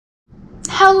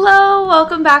Hello,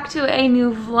 welcome back to a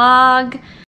new vlog.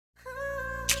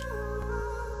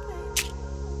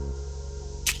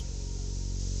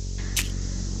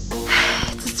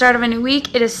 It's the start of a new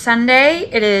week. It is Sunday.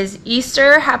 It is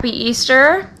Easter. Happy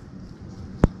Easter.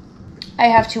 I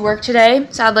have to work today,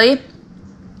 sadly.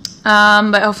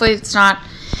 But hopefully it's not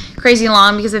crazy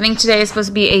long because I think today is supposed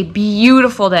to be a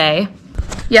beautiful day.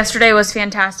 Yesterday was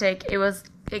fantastic.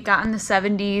 It got in the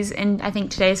 70s, and I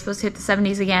think today is supposed to hit the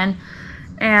 70s again.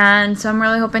 And so I'm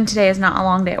really hoping today is not a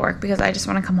long day at work because I just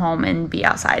want to come home and be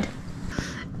outside.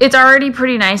 It's already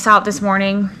pretty nice out this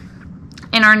morning.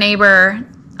 And our neighbor,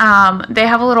 they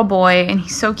have a little boy and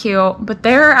he's so cute, but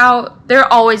they're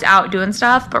always out doing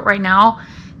stuff. But right now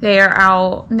they are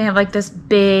out and they have like this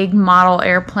big model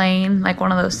airplane, like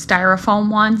one of those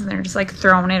styrofoam ones. And they're just like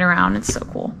throwing it around. It's so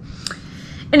cool.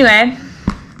 Anyway,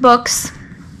 books.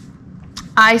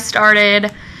 I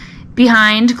started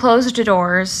Behind Closed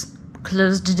Doors.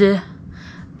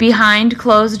 Behind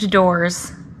Closed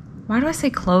Doors. Why do I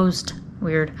say closed?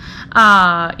 Weird.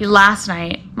 Last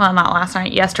night. Well, not last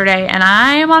night, yesterday. And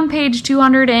I am on page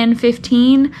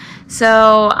 215.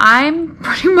 So I'm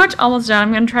pretty much almost done.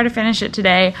 I'm going to try to finish it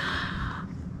today.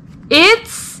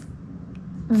 It's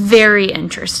very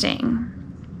interesting.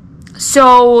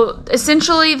 So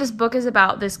essentially, this book is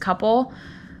about this couple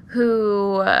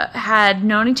who had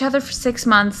known each other for 6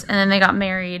 months and then they got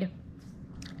married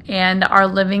and are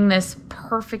living this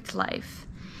perfect life.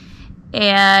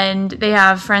 And they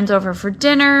have friends over for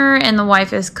dinner and the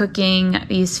wife is cooking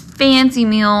these fancy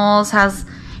meals.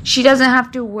 She doesn't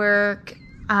have to work.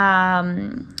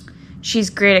 She's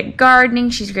great at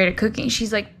gardening. She's great at cooking.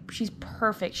 She's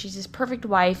perfect. She's this perfect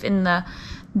wife. And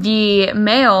the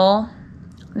male,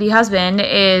 the husband,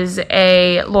 is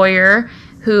a lawyer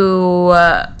who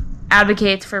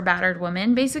advocates for battered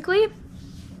women, basically.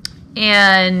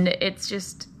 And it's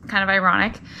just kind of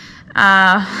ironic.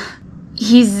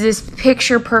 He's this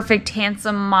picture-perfect,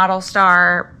 handsome model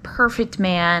star, perfect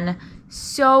man,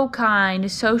 so kind,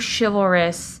 so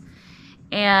chivalrous,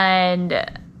 and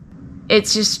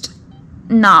it's just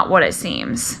not what it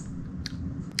seems.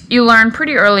 You learn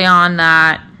pretty early on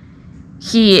that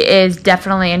he is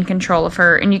definitely in control of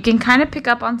her, and you can kind of pick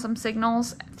up on some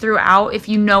signals throughout if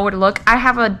you know where to look. I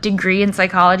have a degree in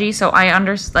psychology, so I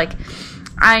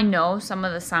know some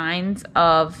of the signs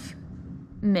of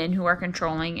men who are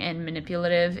controlling and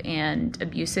manipulative and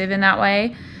abusive in that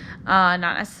way. Not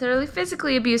necessarily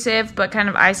physically abusive, but kind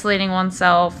of isolating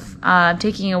oneself,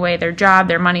 taking away their job,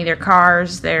 their money, their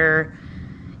cars,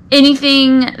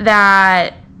 anything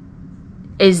that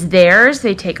is theirs,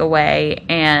 they take away,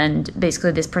 and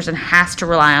basically this person has to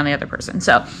rely on the other person.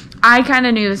 So I kind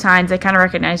of knew the signs, I kind of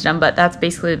recognized them, but that's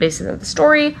basically the basis of the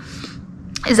story,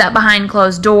 is that behind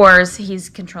closed doors, he's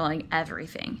controlling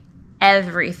everything.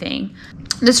 Everything.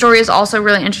 The story is also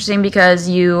really interesting because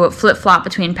you flip-flop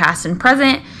between past and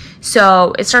present.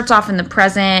 So it starts off in the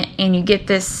present, and you get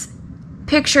this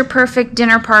picture-perfect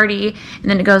dinner party, and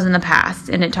then it goes in the past,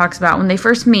 and it talks about when they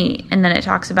first meet, and then it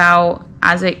talks about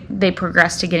as they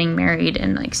progress to getting married,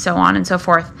 and like so on and so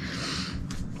forth.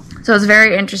 So it's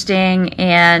very interesting,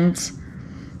 and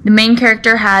the main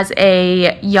character has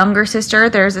a younger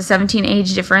sister. There's a 17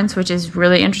 age difference, which is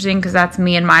really interesting because that's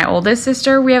me and my oldest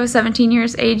sister. We have a 17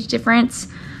 years age difference.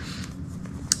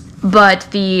 But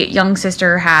the young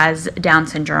sister has Down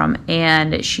syndrome,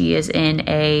 and she is in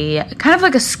a kind of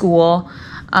like a school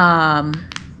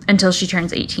until she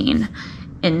turns 18.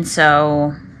 And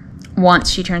so once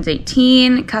she turns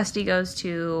 18, custody goes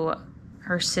to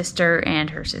her sister and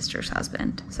her sister's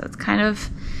husband. So it's kind of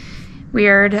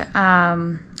weird.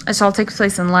 This all takes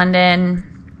place in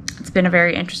London. It's been a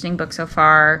very interesting book so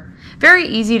far. Very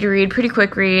easy to read, pretty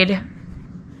quick read.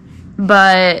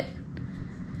 But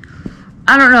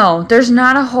I don't know. There's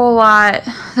not a whole lot.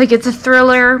 Like, it's a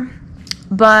thriller,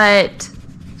 but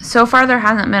so far there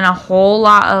hasn't been a whole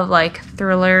lot of like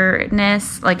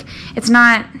thrillerness. Like, it's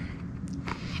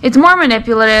more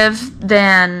manipulative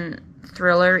than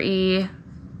thriller-y.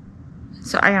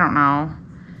 So I don't know.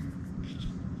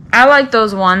 I like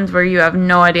those ones where you have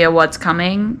no idea what's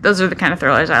coming. Those are the kind of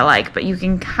thrillers I like, but you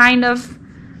can kind of...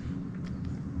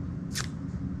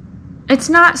 It's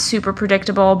not super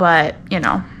predictable, but, you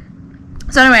know.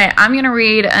 So anyway, I'm going to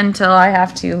read until I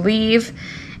have to leave,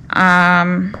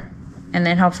 and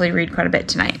then hopefully read quite a bit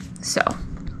tonight. So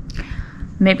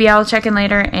maybe I'll check in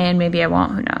later, and maybe I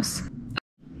won't. Who knows?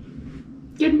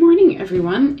 Good morning,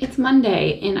 everyone. It's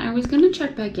Monday, and I was going to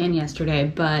check back in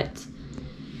yesterday, but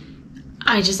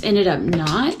I just ended up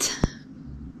not.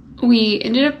 We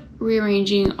ended up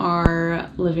rearranging our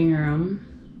living room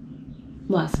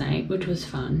last night, which was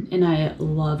fun, and I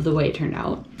love the way it turned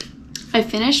out. I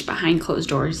finished Behind Closed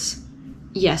Doors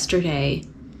yesterday,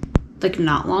 like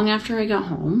not long after I got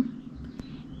home.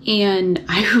 And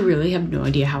I really have no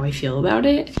idea how I feel about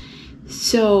it.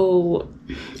 So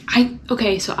I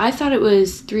thought it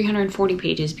was 340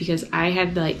 pages because I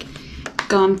had like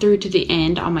gone through to the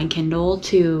end on my Kindle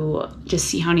to just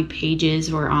see how many pages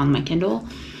were on my Kindle.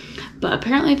 But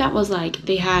apparently that was like,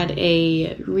 they had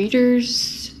a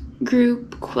readers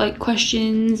group, like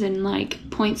questions and like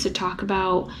points to talk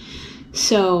about.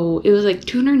 So it was like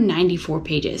 294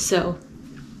 pages. So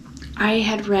I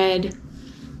had read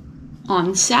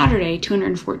on Saturday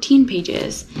 214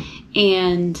 pages,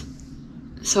 and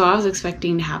so I was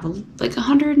expecting to have like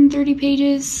 130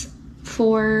 pages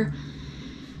for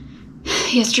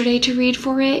yesterday to read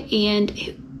for it. And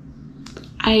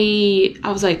I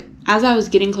was like, as I was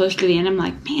getting close to the end, I'm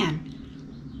like,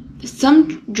 man,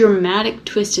 some dramatic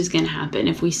twist is gonna happen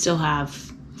if we still have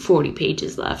 40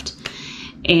 pages left.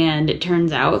 And it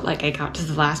turns out, like, I got to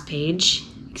the last page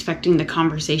expecting the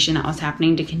conversation that was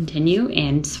happening to continue,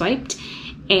 and swiped,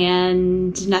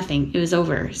 and nothing. It was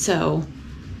over. So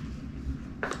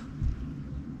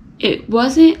it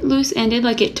wasn't loose-ended,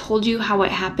 like it told you how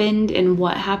it happened and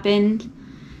what happened,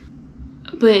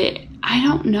 but I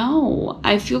don't know.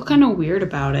 I feel kind of weird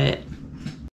about it.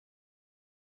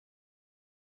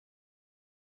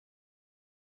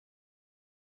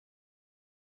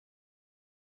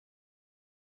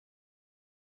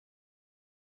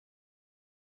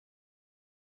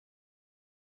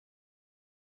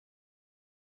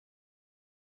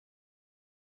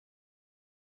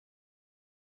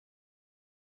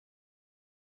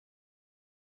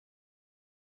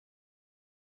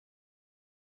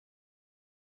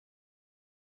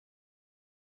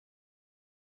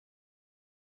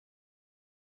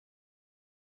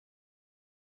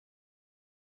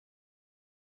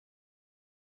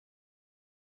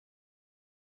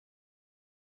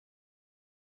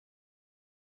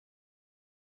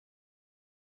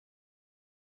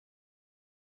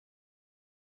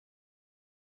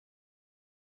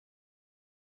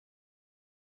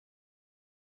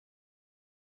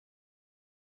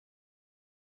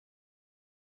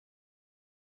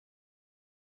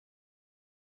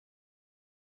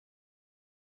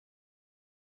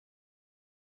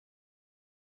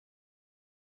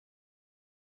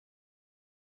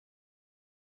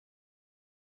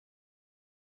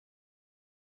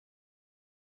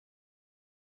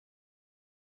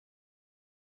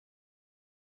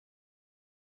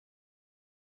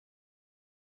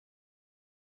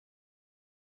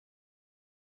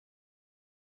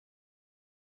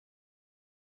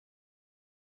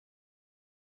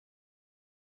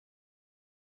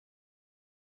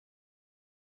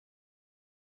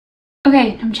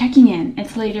 Okay, I'm checking in.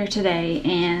 It's later today,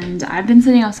 and I've been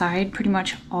sitting outside pretty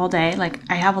much all day. Like,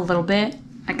 I have a little bit,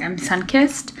 like, I'm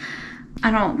sun-kissed.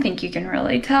 I don't think you can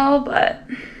really tell, but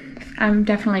I'm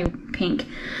definitely pink.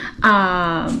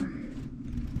 I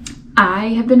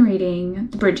have been reading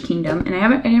The Bridge Kingdom, and I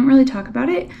didn't really talk about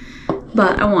it,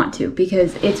 but I want to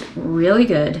because it's really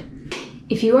good.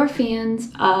 If you are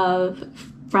fans of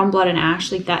From Blood and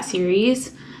Ash, like that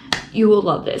series, you will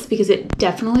love this because it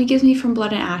definitely gives me From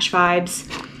Blood and Ash vibes.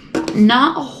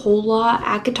 Not a whole lot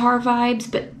ACOTAR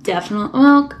vibes, but definitely,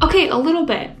 well, okay, a little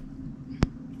bit.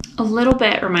 A little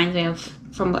bit reminds me of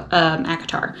from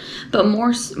ACOTAR, but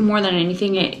more than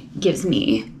anything, it gives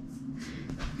me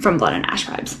From Blood and Ash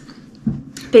vibes.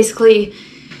 Basically,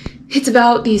 it's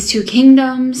about these two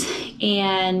kingdoms,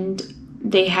 and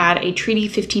they had a treaty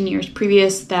 15 years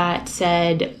previous that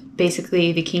said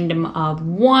basically the kingdom of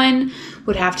one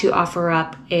would have to offer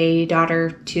up a daughter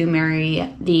to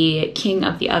marry the king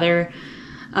of the other,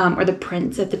 or the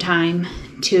prince at the time,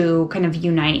 to kind of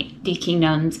unite the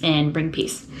kingdoms and bring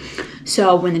peace.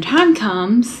 So when the time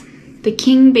comes, the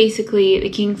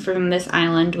king from this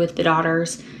island with the daughter,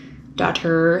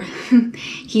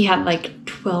 he had like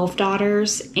 12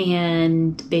 daughters,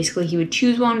 and basically he would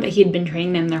choose one, but he had been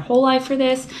training them their whole life for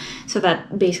this, so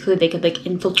that basically they could like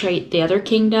infiltrate the other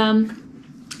kingdom.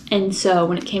 And so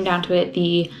when it came down to it,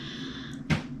 the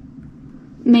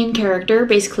main character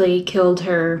basically killed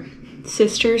her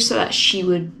sister so that she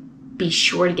would be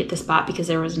sure to get the spot, because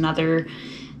there was another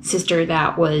sister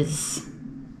that was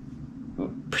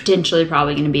potentially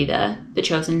probably going to be the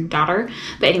chosen daughter.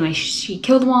 But anyway, she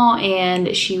killed them all,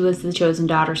 and she was the chosen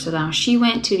daughter, so now she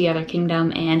went to the other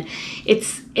kingdom. And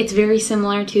it's very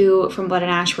similar to From Blood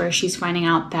and Ash, where she's finding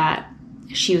out that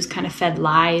she was kind of fed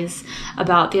lies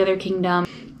about the other kingdom,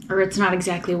 or it's not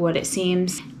exactly what it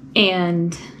seems.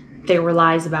 And there were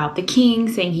lies about the king,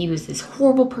 saying he was this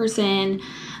horrible person,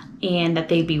 and that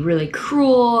they'd be really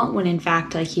cruel when in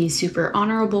fact like he's super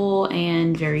honorable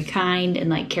and very kind and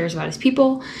like cares about his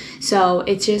people. So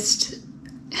it's just,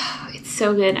 it's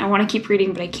so good. I want to keep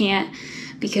reading, but I can't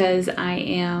because I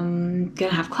am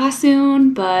gonna have class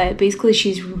soon. But basically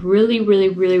she's really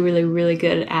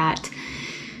good at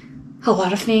a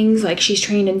lot of things. Like she's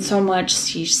trained in so much.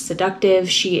 She's seductive,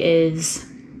 she is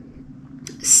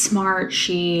smart,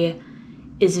 she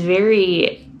is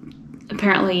very,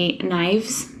 apparently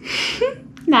knives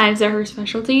knives are her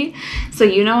specialty. So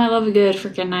you know I love a good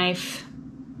freaking knife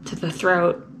to the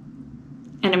throat.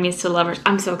 Enemies to lovers.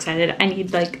 I'm so excited.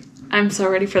 I'm so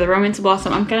ready for the romance to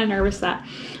blossom. I'm kind of nervous that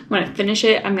when I finish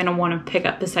it, I'm going to want to pick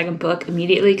up the second book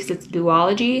immediately because it's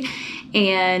duology.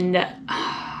 And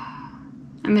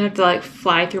I'm going to have to like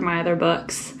fly through my other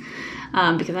books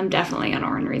because I'm definitely going to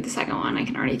want to read the second one. I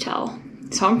can already tell.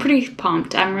 So I'm pretty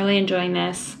pumped. I'm really enjoying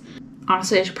this.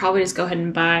 Honestly, I should probably just go ahead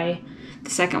and buy the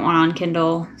second one on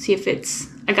Kindle. See if it's...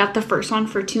 I got the first one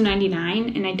for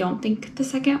 $2.99 and I don't think the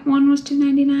second one was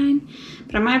 $2.99.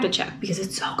 But I might have to check because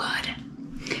it's so good.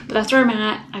 But that's where I'm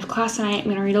at. I have class tonight. I'm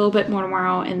going to read a little bit more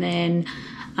tomorrow. And then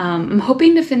I'm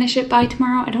hoping to finish it by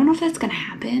tomorrow. I don't know if that's going to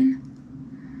happen.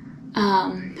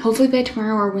 Hopefully by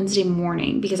tomorrow or Wednesday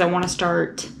morning. Because I want to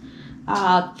start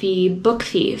the Book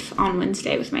Thief on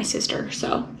Wednesday with my sister.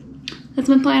 So that's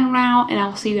my plan now. And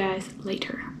I'll see you guys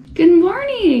later. Good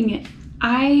morning.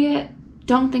 I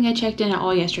don't think I checked in at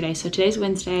all yesterday. So today's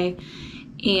Wednesday.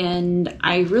 And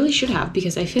I really should have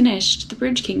because I finished The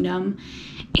Bridge Kingdom.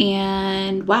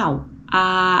 And wow,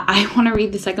 I want to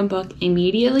read the second book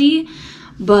immediately,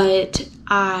 but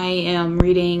I am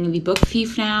reading The Book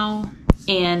Thief now,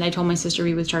 and I told my sister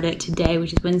we would start it today,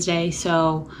 which is Wednesday,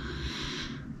 so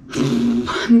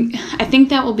I think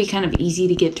that will be kind of easy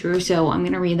to get through, so I'm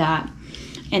going to read that,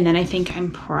 and then I think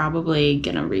I'm probably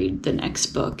going to read the next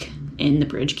book in The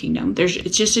Bridge Kingdom.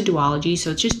 It's just a duology,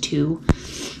 so it's just 2.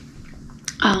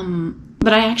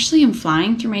 But I actually am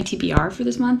flying through my TBR for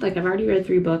this month. Like, I've already read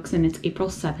 3 books, and it's April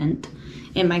 7th.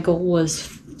 And my goal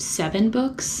was 7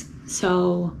 books.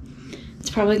 So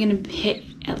it's probably going to hit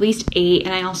at least 8.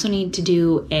 And I also need to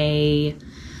do a,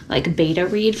 like, beta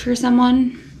read for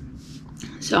someone.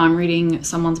 So I'm reading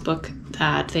someone's book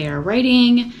that they are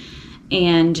writing.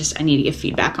 And just, I need to give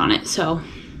feedback on it. So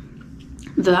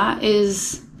that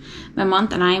is my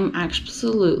month. And I'm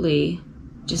absolutely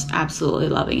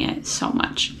loving it so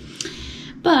much.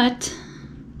 But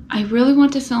I really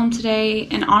want to film today,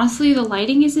 and honestly the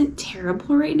lighting isn't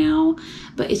terrible right now,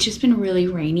 but it's just been really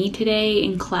rainy today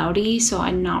and cloudy, so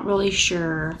I'm not really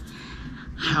sure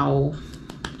how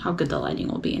good the lighting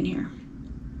will be in here.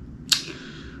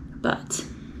 But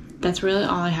that's really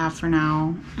all I have for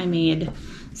now. I made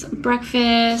some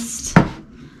breakfast.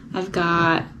 I've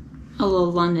got a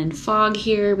little London fog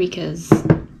here because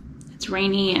it's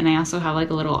rainy, and I also have like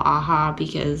a little AHA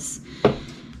because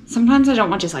sometimes I don't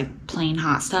want just like plain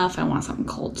hot stuff. I want something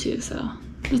cold too. So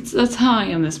that's how I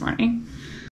am this morning.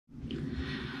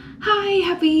 Hi,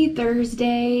 happy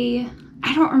Thursday.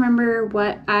 I don't remember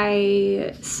what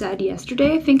I said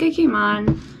yesterday. I think I came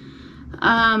on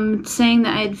saying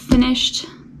that I had finished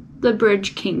The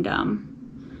Bridge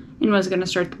Kingdom and was going to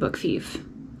start The Book Thief.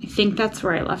 I think that's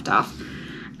where I left off.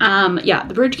 Yeah,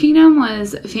 The Bridge Kingdom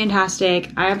was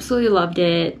fantastic. I absolutely loved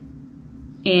it.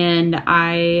 And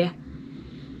I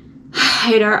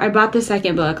bought the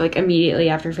second book like immediately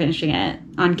after finishing it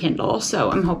on Kindle.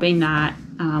 So I'm hoping that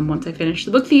once I finish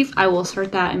The Book Thief, I will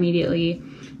start that immediately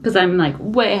because I'm like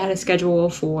way ahead of schedule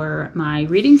for my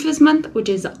readings this month, which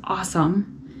is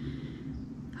awesome.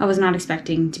 I was not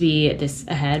expecting to be this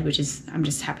ahead, I'm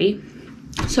just happy.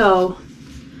 So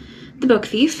The Book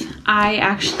Thief, I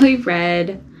actually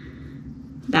read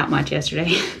that much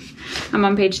yesterday. I'm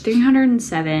on page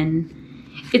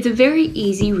 307. It's a very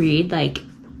easy read. Like,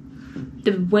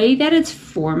 the way that it's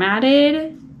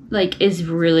formatted, like, is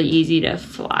really easy to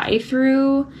fly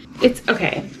through. It's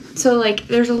okay. So, like,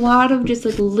 there's a lot of just,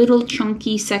 like, little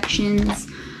chunky sections,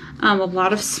 a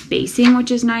lot of spacing,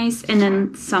 which is nice. And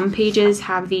then some pages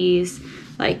have these,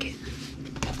 like,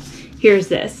 here's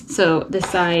this. So this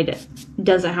side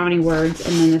doesn't have any words,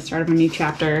 and then the start of a new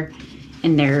chapter.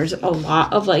 And there's a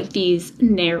lot of, like, these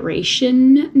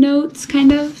narration notes,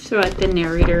 kind of. So, like, the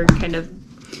narrator kind of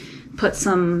put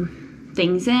some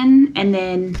things in. And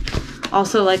then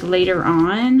also, like, later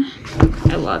on,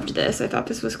 I loved this. I thought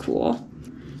this was cool.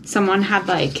 Someone had,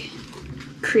 like,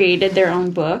 created their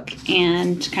own book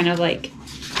and kind of, like,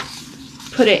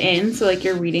 put it in. So, like,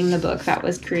 you're reading the book that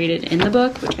was created in the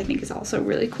book, which I think is also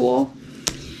really cool.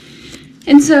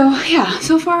 And so, yeah,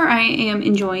 so far I am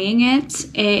enjoying it.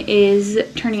 It is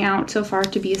turning out so far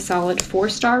to be a solid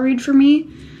 4-star read for me.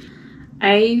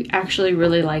 I actually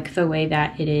really like the way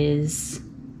that it is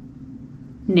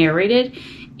narrated,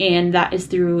 and that is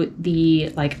through the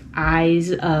like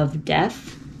eyes of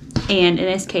Death. And in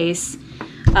this case,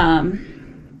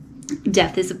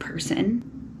 Death is a person.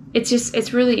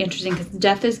 It's really interesting because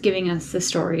Death is giving us the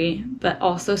story, but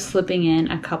also slipping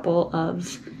in a couple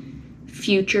of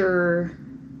future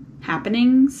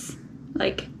happenings,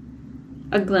 like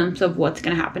a glimpse of what's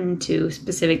going to happen to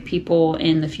specific people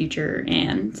in the future,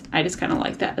 and I just kind of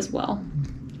like that as well.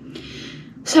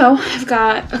 So I've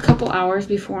got a couple hours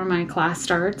before my class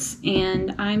starts,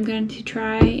 and I'm going to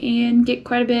try and get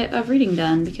quite a bit of reading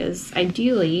done because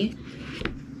ideally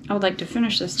I would like to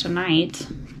finish this tonight.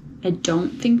 I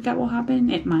don't think that will happen.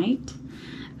 It might.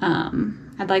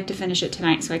 I'd like to finish it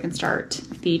tonight so I can start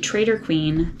the Traitor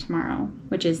Queen tomorrow,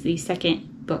 which is the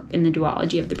second book in the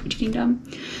duology of the Preach Kingdom.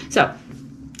 So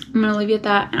I'm going to leave you at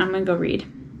that, and I'm going to go read.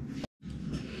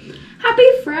 Happy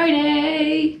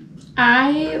Friday!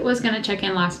 I was going to check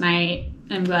in last night.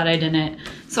 I'm glad I didn't.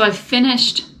 So I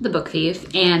finished The Book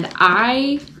Thief, and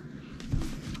I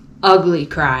ugly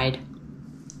cried.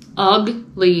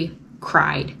 Ugly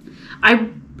cried.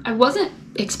 I wasn't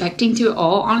expecting to at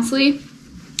all, honestly,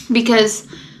 because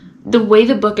the way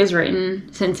the book is written,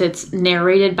 since it's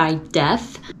narrated by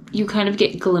Death, you kind of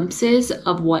get glimpses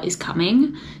of what is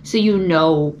coming. So you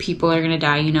know people are going to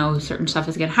die. You know certain stuff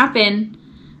is going to happen.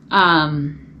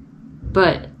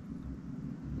 But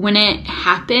when it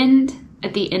happened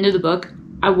at the end of the book,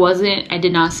 I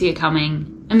did not see it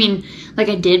coming. I mean, like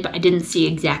I did, but I didn't see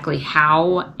exactly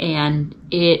how, and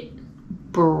it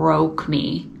broke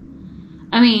me.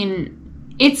 I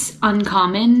mean, it's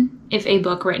uncommon if a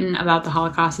book written about the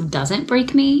Holocaust doesn't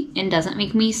break me and doesn't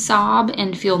make me sob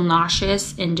and feel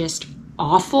nauseous and just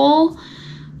awful.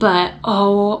 But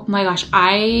oh my gosh,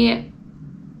 I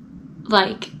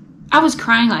was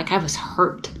crying like I was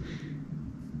hurt.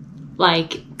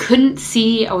 Like, couldn't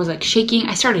see. I was like shaking.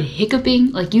 I started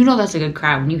hiccuping. Like, you know that's a good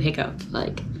cry when you hiccup.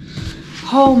 Like,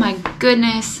 oh my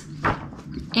goodness.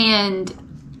 And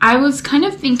I was kind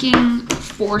of thinking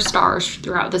 4 stars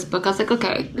throughout this book. I was like,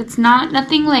 okay, it's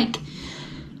nothing like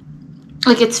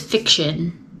it's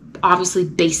fiction, obviously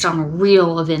based on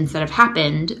real events that have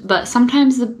happened. But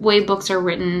sometimes the way books are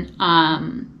written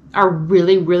are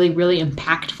really, really, really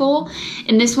impactful.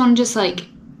 And this one just like,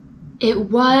 it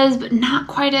was, but not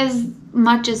quite as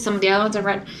much as some of the other ones I've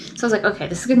read. So I was like, okay,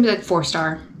 this is going to be like 4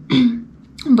 star.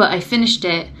 But I finished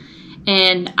it,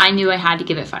 and I knew I had to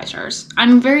give it 5 stars.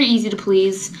 I'm very easy to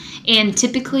please, and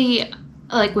typically,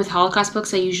 like with Holocaust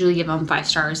books, I usually give them 5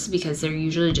 stars because they're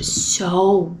usually just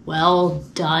so well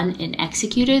done and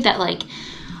executed that like,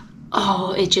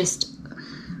 oh, I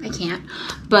can't.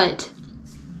 But,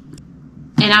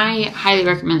 and I highly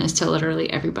recommend this to literally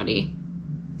everybody.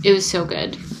 It was so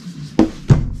good.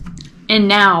 And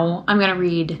now I'm going to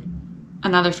read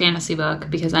another fantasy book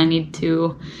because I need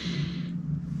to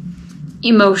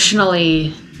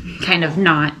emotionally kind of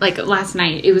not, like last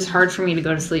night, it was hard for me to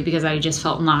go to sleep because I just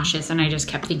felt nauseous and I just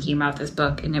kept thinking about this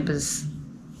book, and it was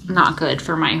not good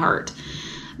for my heart.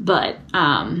 But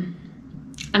I'm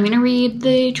going to read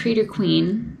The Traitor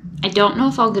Queen. I don't know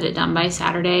if I'll get it done by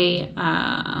Saturday.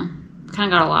 Kind of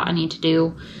got a lot I need to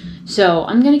do. So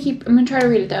I'm going to try to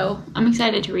read it though. I'm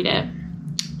excited to read it.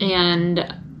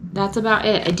 And that's about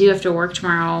it. I do have to work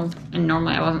tomorrow, and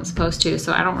normally I wasn't supposed to,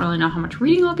 so I don't really know how much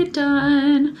reading I'll get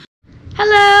done.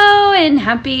 Hello, and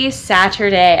happy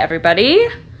Saturday, everybody.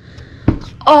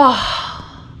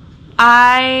 Oh,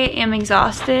 I am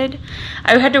exhausted.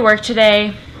 I had to work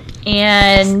today,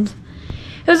 and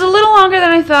it was a little longer than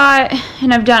I thought,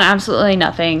 and I've done absolutely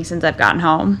nothing since I've gotten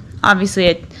home.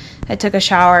 Obviously, I took a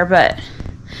shower, but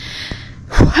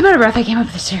I'm out of breath. I came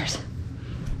up the stairs.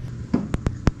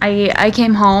 I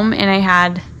came home and I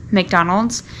had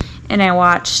McDonald's and I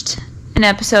watched an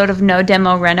episode of No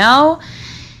Demo Reno,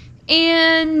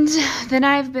 and then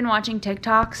I've been watching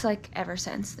TikToks like ever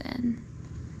since then,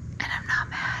 and I'm not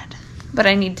mad, but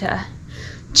I need to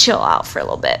chill out for a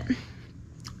little bit.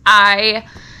 Did I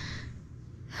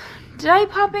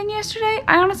pop in yesterday?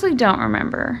 I honestly don't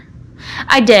remember.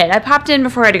 I did. I popped in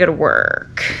before I had to go to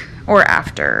work, or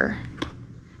after.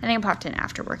 I think I popped in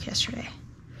after work yesterday.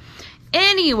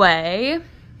 Anyway,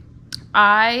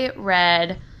 I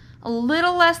read a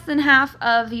little less than half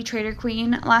of The Traitor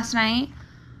Queen last night.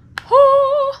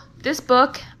 Oh, this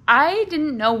book, I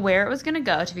didn't know where it was going to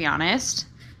go, to be honest.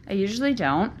 I usually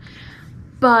don't.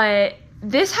 But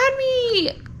this had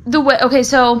me okay,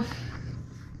 so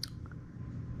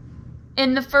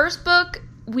in the first book,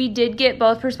 we did get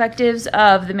both perspectives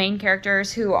of the main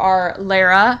characters, who are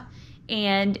Lara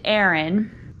and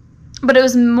Aaron. But it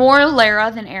was more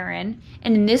Lara than Aaron.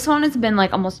 And in this one, it's been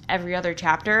like almost every other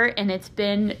chapter. And it's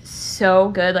been so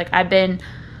good. Like, I've been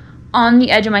on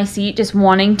the edge of my seat just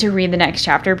wanting to read the next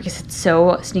chapter because it's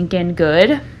so stinking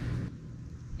good.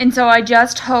 And so I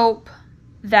just hope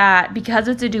that because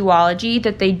it's a duology,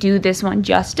 that they do this one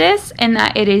justice and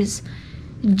that it is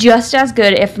just as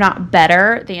good, if not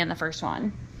better, than the first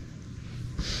one.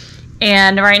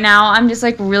 And right now, I'm just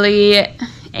like really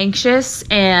anxious,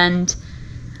 and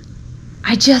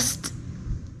I just,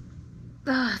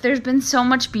 there's been so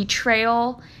much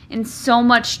betrayal and so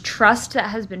much trust that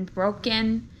has been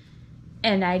broken,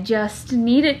 and I just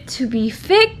need it to be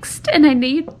fixed, and I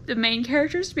need the main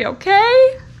characters to be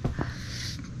okay.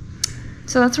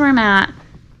 So that's where I'm at.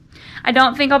 I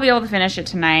don't think I'll be able to finish it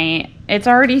tonight. It's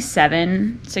already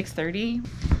 6:30,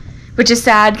 which is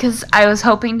sad because I was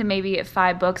hoping to maybe get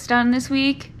 5 books done this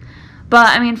week. But,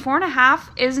 I mean, 4.5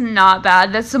 is not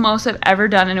bad. That's the most I've ever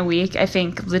done in a week, I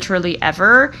think, literally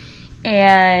ever.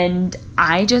 And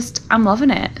I'm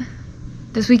loving it.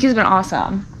 This week has been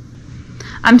awesome.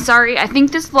 I'm sorry, I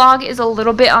think this vlog is a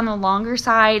little bit on the longer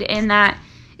side, and that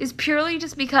is purely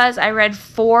just because I read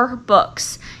 4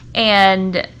 books.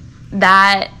 And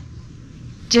that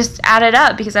just added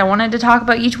up because I wanted to talk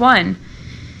about each one.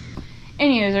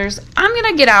 Anyways, I'm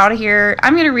going to get out of here.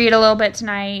 I'm going to read a little bit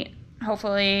tonight,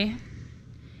 hopefully.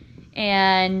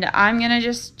 And I'm going to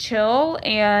just chill,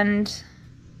 and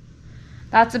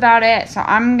that's about it. So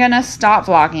I'm going to stop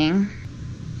vlogging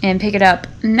and pick it up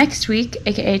next week,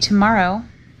 aka tomorrow.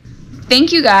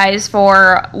 Thank you guys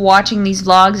for watching these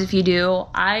vlogs if you do.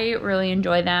 I really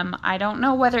enjoy them. I don't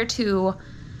know whether to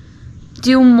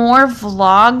do more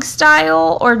vlog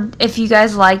style or if you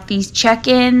guys like these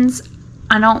check-ins.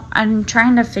 I'm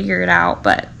trying to figure it out,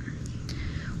 but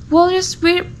we'll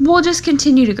just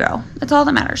continue to grow. That's all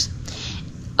that matters.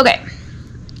 Okay.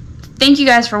 Thank you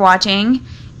guys for watching,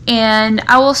 and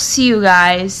I will see you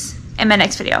guys in my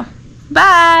next video.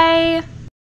 Bye!